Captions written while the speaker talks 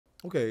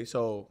Okay,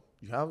 so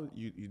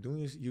you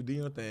doing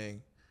your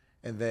thing,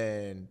 and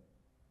then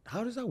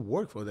how does that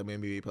work for the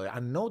NBA player? I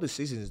know the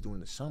season is during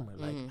the summer.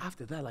 Like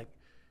after that, like,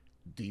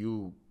 do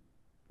you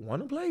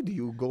want to play? Do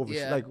you go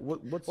overseas? Yeah. Like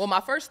what's Well,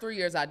 my first 3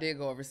 years I did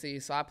go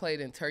overseas. So I played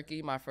in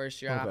Turkey my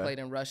first year. And I Okay. played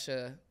in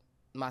Russia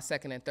my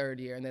second and third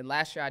year. And then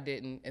last year I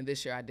didn't, and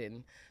this year I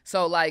didn't.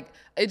 So, like,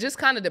 it just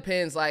kind of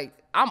depends. Like,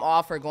 I'm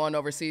all for going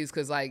overseas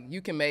because, like, you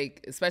can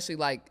make, especially,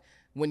 like,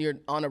 when you're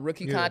on a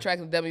rookie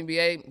contract in the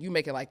WNBA, you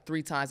make it like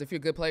 3 times. If you're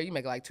a good player, you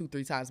make it like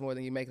 2-3 times more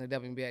than you make in the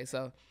WNBA.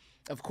 So,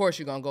 of course,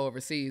 you're going to go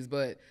overseas.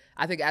 But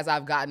I think as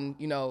I've gotten,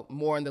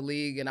 more in the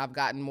league and I've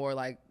gotten more,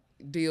 like,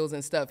 deals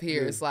and stuff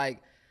here, it's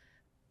like,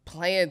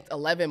 playing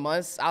 11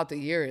 months out the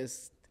year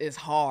is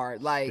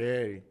hard. Like,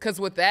 because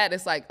with that,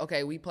 it's like,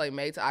 okay, we play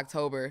May to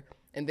October,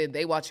 and then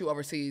they want you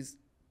overseas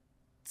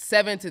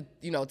 7 to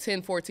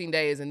 10, 14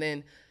 days, and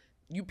then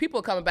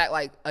people coming back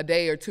like a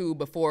day or two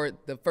before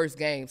the first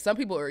game. Some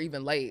people are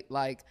even late,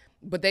 like,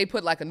 but they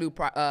put like a new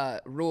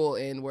rule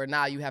in where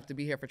now you have to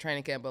be here for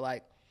training camp. But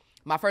like,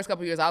 my first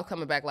couple of years, I was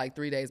coming back like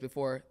 3 days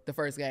before the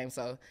first game.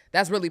 So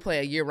that's really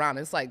playing year round.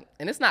 It's like,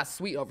 and it's not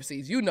sweet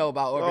overseas. You know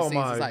about overseas.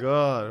 Oh my it's like,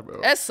 God,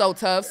 bro. That's so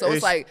tough. So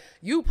it's like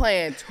you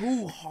playing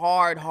too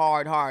hard.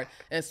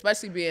 And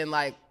especially being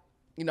like,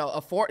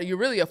 you're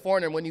really a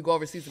foreigner when you go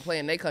overseas and play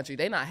in their country.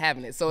 They not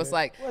having it. So it's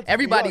like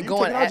everybody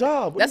going at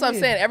job. That's what I'm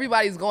saying.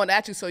 Everybody's going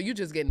at you. So you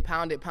just getting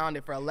pounded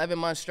for 11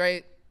 months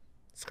straight.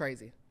 It's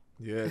crazy.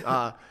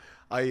 Yeah.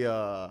 I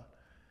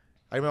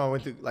remember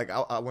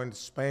I went to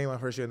Spain my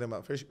first year, and then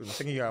my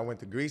second year I went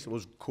to Greece. It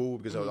was cool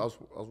because I was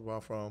where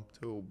I'm from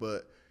too.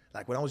 But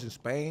like when I was in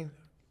Spain,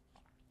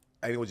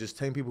 and it was just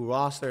 10 people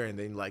roster, and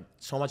then like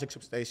so much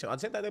expectation. I'd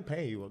say that they're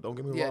paying you. Don't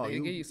get me wrong. Yeah, they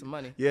give you some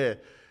money. Yeah.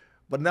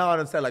 But now I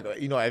understand, like,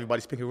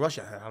 everybody's speaking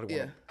Russian. I don't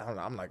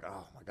know. I'm like,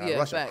 oh my God,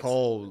 Russia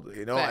cold,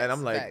 and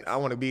I'm like, I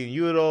want to be in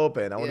Europe,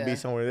 and I want to be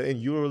somewhere in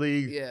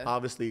EuroLeague,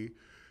 obviously.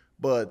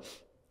 But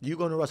you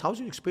going to Russia? How was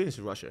your experience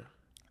in Russia?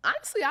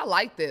 Honestly, I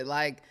liked it.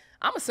 Like,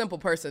 I'm a simple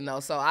person though,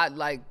 so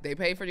they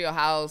paid for your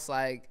house.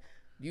 Like,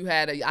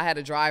 I had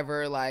a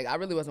driver. Like, I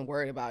really wasn't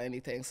worried about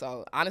anything.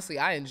 So honestly,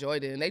 I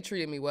enjoyed it, and they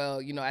treated me well.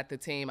 At the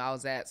team I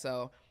was at,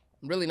 so.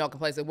 Really no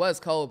complaints. It was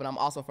cold, but I'm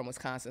also from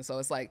Wisconsin, so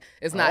it's like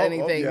it's not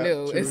anything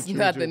new. It's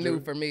nothing new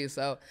for me,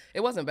 so it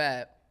wasn't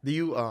bad. Do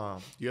you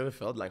ever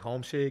felt like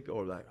homesick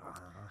or like?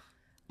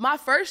 My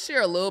first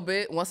year a little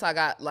bit once I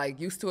got like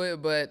used to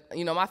it, but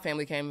my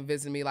family came and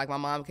visited me. Like my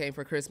mom came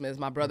for Christmas,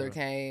 my brother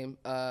came,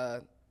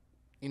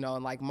 in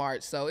like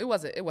March, so it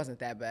wasn't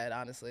that bad,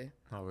 honestly.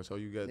 Oh, so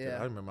you got? Yeah.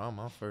 I remember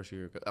my first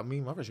year.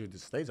 My first year in the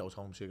States, I was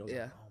homesick. I was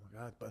like, oh my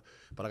God,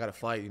 but I got to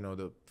fight,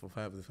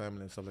 for the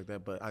family and stuff like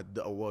that. But I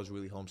was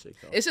really homesick.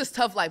 Though. It's just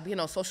tough, like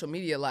being on social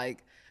media,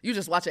 like you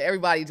just watching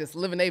everybody just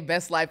living their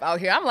best life out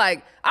here. I'm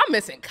like, I'm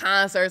missing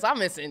concerts, I'm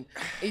missing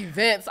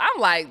events. I'm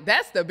like,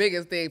 that's the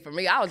biggest thing for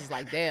me. I was just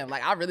like, damn,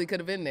 like I really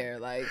could have been there,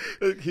 like,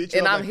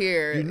 and I'm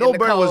here.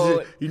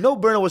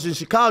 Burner was in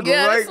Chicago,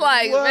 yeah, right? It's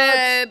like, what?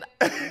 Man,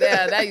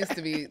 yeah, that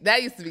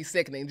used to be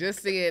sickening.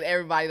 Just seeing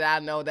everybody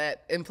that I know that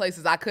in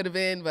places I could have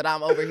been, but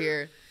I'm over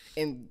here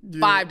in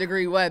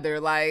 5-degree weather,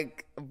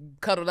 like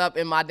cuddled up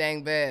in my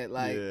dang bed.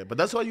 Like, yeah, but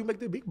that's why you make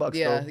the big bucks.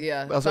 Yeah, though.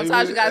 yeah.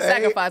 Sometimes you gotta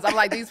sacrifice. I'm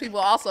like, these people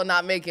also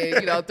not making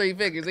 3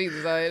 figures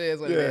either. So it is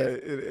what it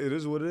is. It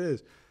is what it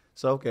is.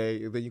 So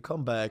okay, then you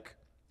come back,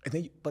 and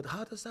then but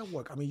how does that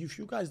work? I mean, if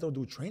you guys don't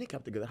do training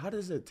camp together, how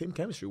does the team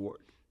chemistry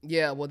work?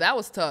 Yeah, well, that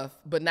was tough.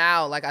 But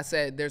now, like I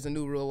said, there's a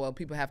new rule. Well,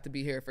 people have to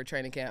be here for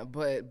training camp.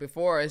 But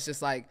before, it's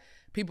just like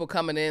people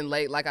coming in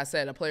late. Like I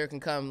said, a player can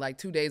come like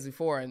 2 days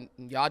before, and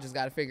y'all just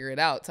got to figure it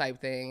out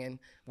type thing and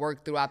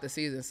work throughout the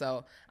season.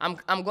 So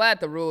I'm glad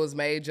the rule is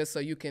made just so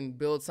you can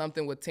build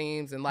something with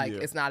teams, and like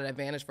it's not an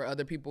advantage for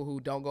other people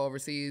who don't go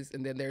overseas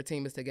and then their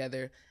team is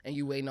together and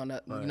you waiting on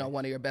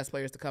one of your best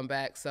players to come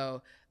back.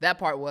 So that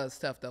part was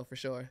tough though, for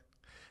sure.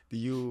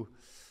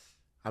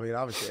 I mean,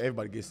 obviously,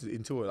 everybody gets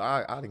into it.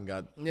 I didn't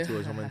got into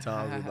it so many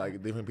times with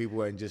like different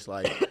people and just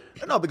like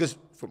because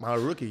for my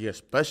rookie year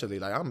especially,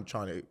 like I'm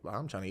trying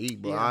to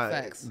eat, but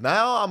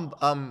now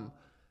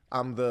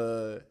I'm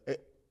the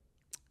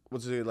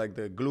like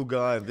the glue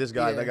guy and this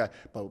guy, that guy.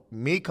 But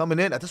me coming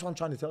in, that's what I'm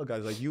trying to tell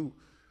guys. Like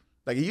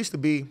it used to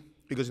be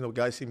because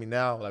guys see me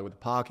now like with the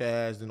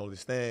podcast and all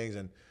these things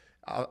and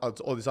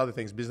all these other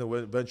things,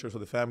 business ventures for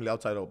the family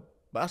outside of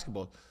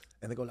basketball.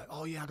 And they go like,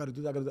 oh, yeah, I got to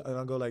do that. And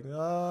I go like,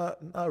 not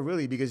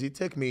really, because it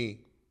took me,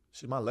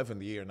 this is my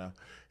 11th year now.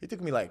 It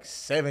took me like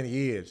 7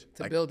 years.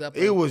 To build up.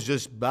 It was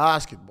just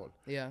basketball.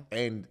 Yeah.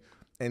 And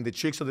the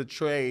tricks of the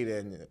trade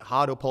and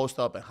how to post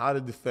up and how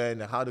to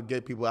defend and how to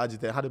get people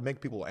agitated, how to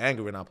make people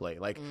angry when I play.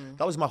 Like,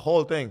 that was my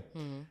whole thing.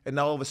 And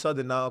now all of a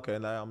sudden, now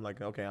I'm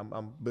like, okay,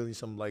 I'm building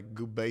some like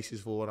good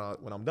basis for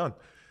when I'm done.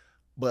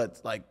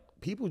 But like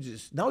people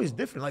just, now it's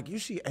different. Like you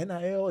see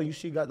NIL and you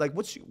see guys, like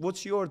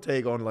what's your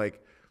take on like,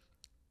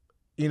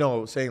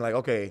 saying like,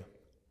 okay,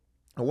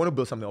 I want to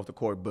build something off the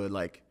court, but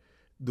like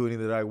doing it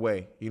the right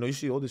way. You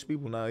see all these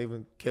people now,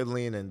 even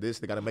Kedlin and this,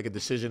 they got to make a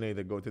decision.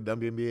 They go to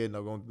WNBA and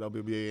they're going to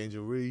WNBA,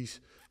 Angel Reese.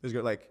 This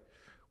girl, like,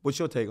 What's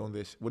your take on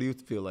this? What do you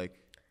feel like?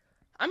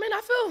 I mean,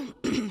 I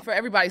feel for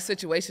everybody's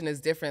situation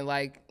is different.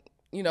 Like,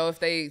 you know, if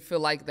they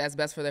feel like that's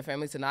best for their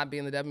family to not be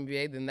in the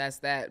WNBA, then that's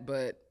that.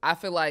 But I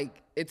feel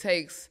like it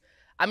takes,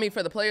 I mean,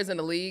 for the players in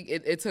the league,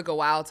 it took a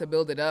while to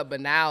build it up.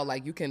 But now,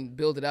 like, you can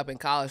build it up in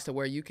college to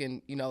where you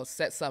can, you know,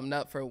 set something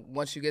up for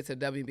once you get to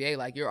the WNBA,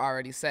 like, you're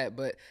already set.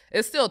 But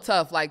it's still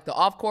tough. Like, the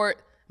off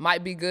court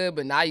might be good,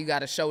 but now you got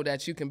to show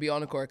that you can be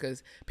on the court,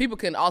 because people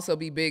can also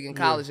be big in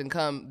college and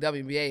come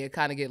WNBA and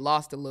kind of get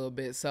lost a little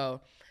bit.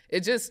 So it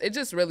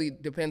just really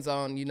depends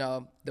on, you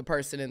know, the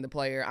person and the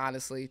player,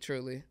 honestly,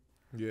 truly.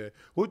 Yeah.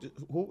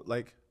 Who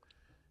like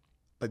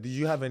did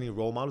you have any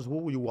role models? Who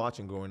were you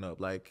watching growing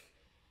up? Like,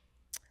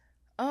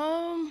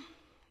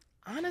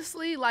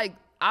 honestly, like,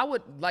 I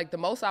would, like, the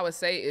most I would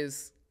say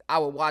is I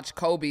would watch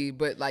Kobe,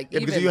 but like, yeah,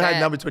 because you had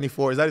number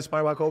 24. Is that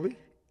inspired by Kobe?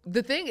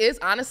 The thing is,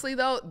 honestly,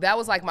 though, that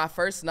was like my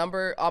first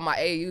number on my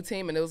AAU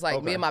team, and it was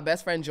like me and my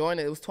best friend joined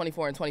it. It was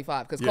 24 and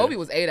 25, because Kobe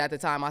was 8 at the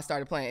time I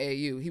started playing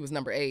AAU. He was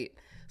number 8.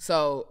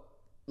 So,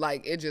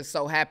 like, it just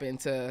so happened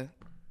to,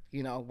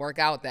 you know, work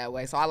out that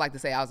way. So I like to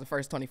say I was the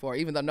first 24,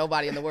 even though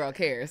nobody in the world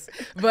cares.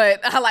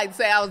 But I like to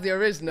say I was the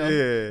original.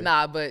 Yeah.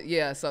 Nah, but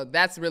yeah, so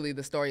that's really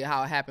the story of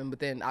how it happened. But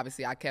then,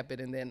 obviously, I kept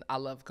it, and then I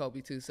love Kobe,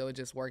 too, so it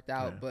just worked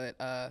out. Yeah. But,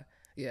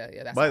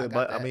 yeah, that's how I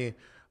got that. I mean,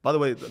 by the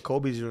way,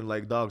 Kobe's your,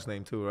 like, dog's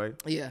name, too, right?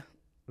 Yeah.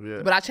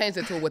 Yeah. But I changed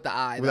it to with the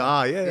I. With the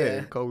I,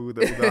 yeah. Kobe with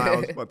the I. I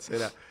was about to say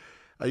that.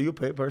 Are you a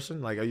pet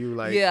person? Like, are you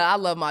like? Yeah, I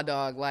love my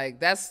dog. Like,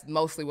 that's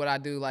mostly what I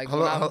do. Like,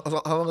 how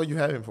long have you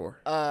had him for?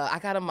 I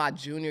got him my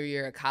junior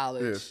year of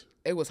college. Yes.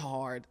 It was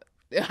hard.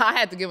 I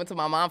had to give it to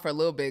my mom for a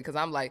little bit, because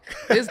I'm like,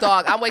 this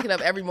dog, I'm waking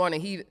up every morning.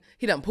 He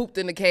done pooped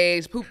in the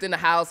cage, pooped in the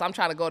house. I'm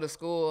trying to go to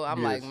school.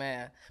 I'm like,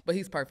 man. But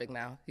he's perfect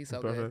now. He's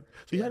so good.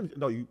 So you had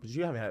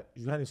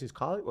him since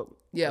college?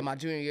 Yeah, my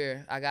junior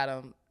year. I got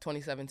him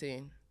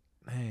 2017.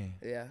 Man.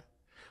 Yeah.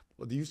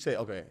 Well, do you say,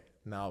 okay,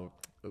 now,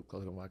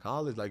 because of my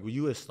college, like, were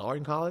you a star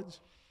in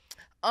college?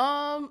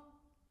 Yeah.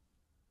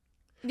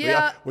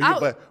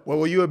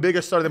 Were you a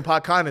bigger star than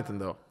Pat Connaughton,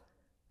 though?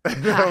 I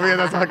mean,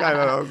 that's not kind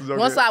of.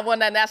 Once I won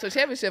that national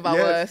championship, I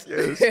was.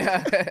 Yes.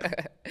 Yeah.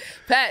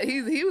 Pat,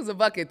 he was a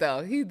bucket,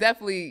 though. He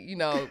definitely, you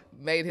know,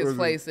 made his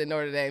place in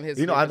Notre Dame.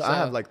 You know, I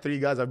have like 3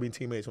 guys I've been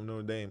teammates from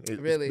Notre Dame.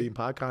 Really? It's been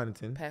Pat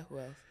Connaughton. Pat, who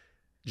else?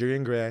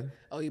 Jurian Grant.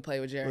 Oh, you played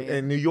with Jurian.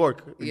 In New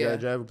York.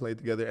 Yeah. We played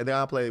together. And then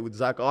I played with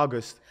Zach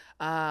August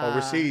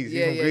overseas.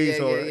 He's from Greece,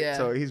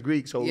 so he's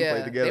Greek, so we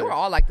played together. They were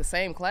all like the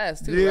same class,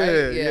 too,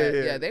 right?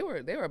 Yeah. They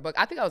were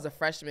I think I was a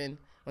freshman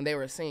when they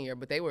were a senior,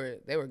 but they were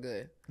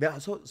good. Yeah.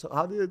 So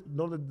how did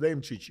Notre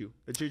Dame treat you?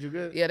 They treat you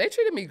good? Yeah, they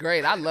treated me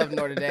great. I love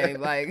Notre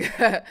Dame. Like,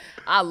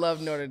 I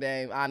love Notre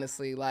Dame,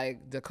 honestly.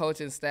 Like, the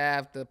coaching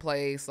staff, the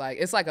place, like,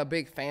 it's like a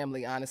big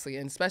family, honestly.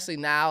 And especially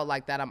now,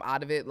 like, that I'm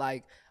out of it,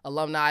 like,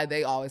 alumni,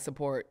 they always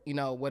support, you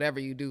know, whatever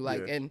you do.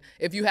 Like, and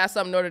if you have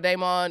something Notre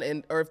Dame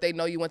on, or if they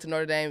know you went to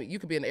Notre Dame, you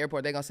could be in the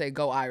airport, they're gonna say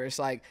go Irish.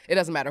 Like, it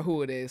doesn't matter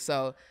who it is.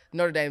 So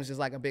Notre Dame's just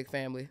like a big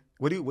family.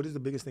 What is the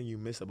biggest thing you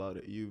miss about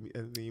it?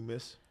 Anything you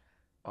miss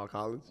about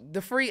college?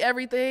 The free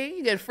everything.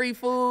 You get free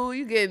food.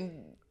 You get,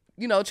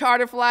 you know,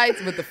 charter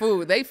flights with the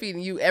food. They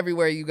feeding you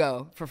everywhere you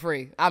go for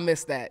free. I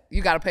miss that.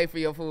 You got to pay for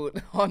your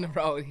food on the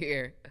road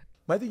here.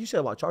 But I think you said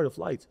about charter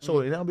flights.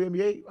 So in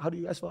WNBA, how do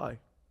you guys fly?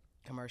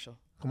 Commercial.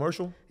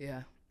 Commercial?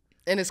 Yeah.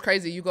 And it's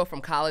crazy. You go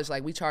from college,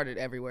 like, we chartered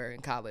everywhere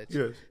in college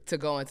to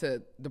go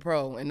into the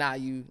pro, and now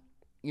you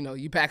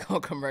back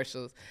on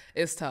commercials.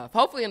 It's tough.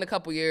 Hopefully in a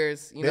couple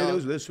years, you know.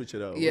 Let's switch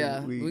it up.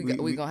 Yeah, we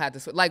going to have to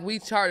switch. Like, we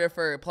charter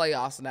for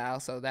playoffs now,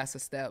 so that's a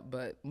step,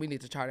 but we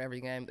need to charter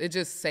every game. It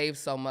just saves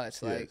so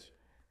much. Like,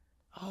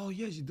 oh,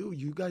 yes, you do.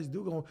 You guys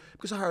do go.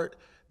 Because I heard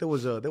there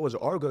was an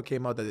article that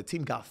came out that the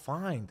team got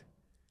fined.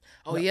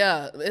 Oh,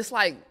 yeah. It's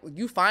like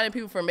you finding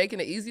people for making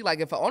it easy.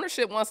 Like, if an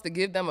ownership wants to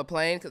give them a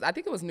plane, because I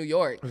think it was New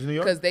York. Was it New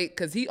York?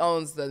 Because he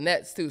owns the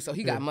Nets, too, so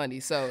he got money.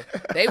 So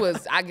they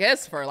was, I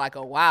guess, for like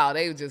a while,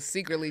 they were just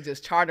secretly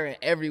just chartering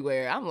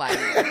everywhere. I'm like,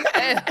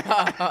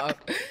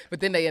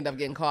 but then they end up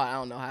getting caught. I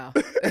don't know how.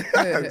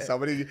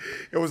 Somebody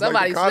was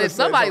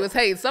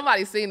hating.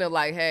 Somebody seen them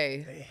like,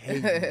 hey. They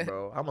hate me,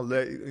 bro. I'm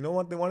allergic. You know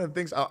one of the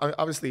things,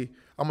 obviously,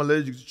 I'm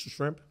allergic to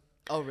shrimp.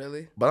 Oh,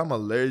 really? But I'm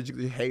allergic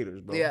to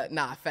haters, bro. Yeah,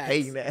 nah, facts.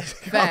 Hating that.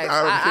 Facts.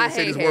 I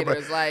hate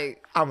haters.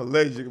 Like, I'm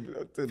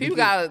allergic to people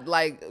gotta,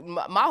 like,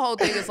 my whole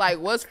thing is like,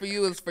 what's for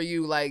you is for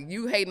you. Like,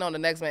 you hating on the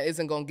next man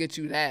isn't gonna get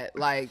you that.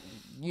 Like,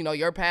 you know,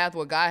 your path,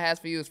 what God has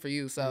for you is for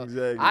you. So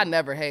I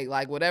never hate,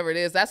 like, whatever it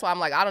is. That's why I'm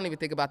like, I don't even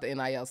think about the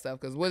NIL stuff,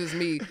 because what is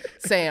me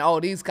saying, oh,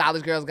 these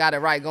college girls got it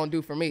right, gonna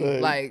do for me?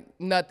 Like,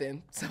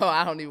 nothing. So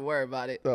I don't even worry about it.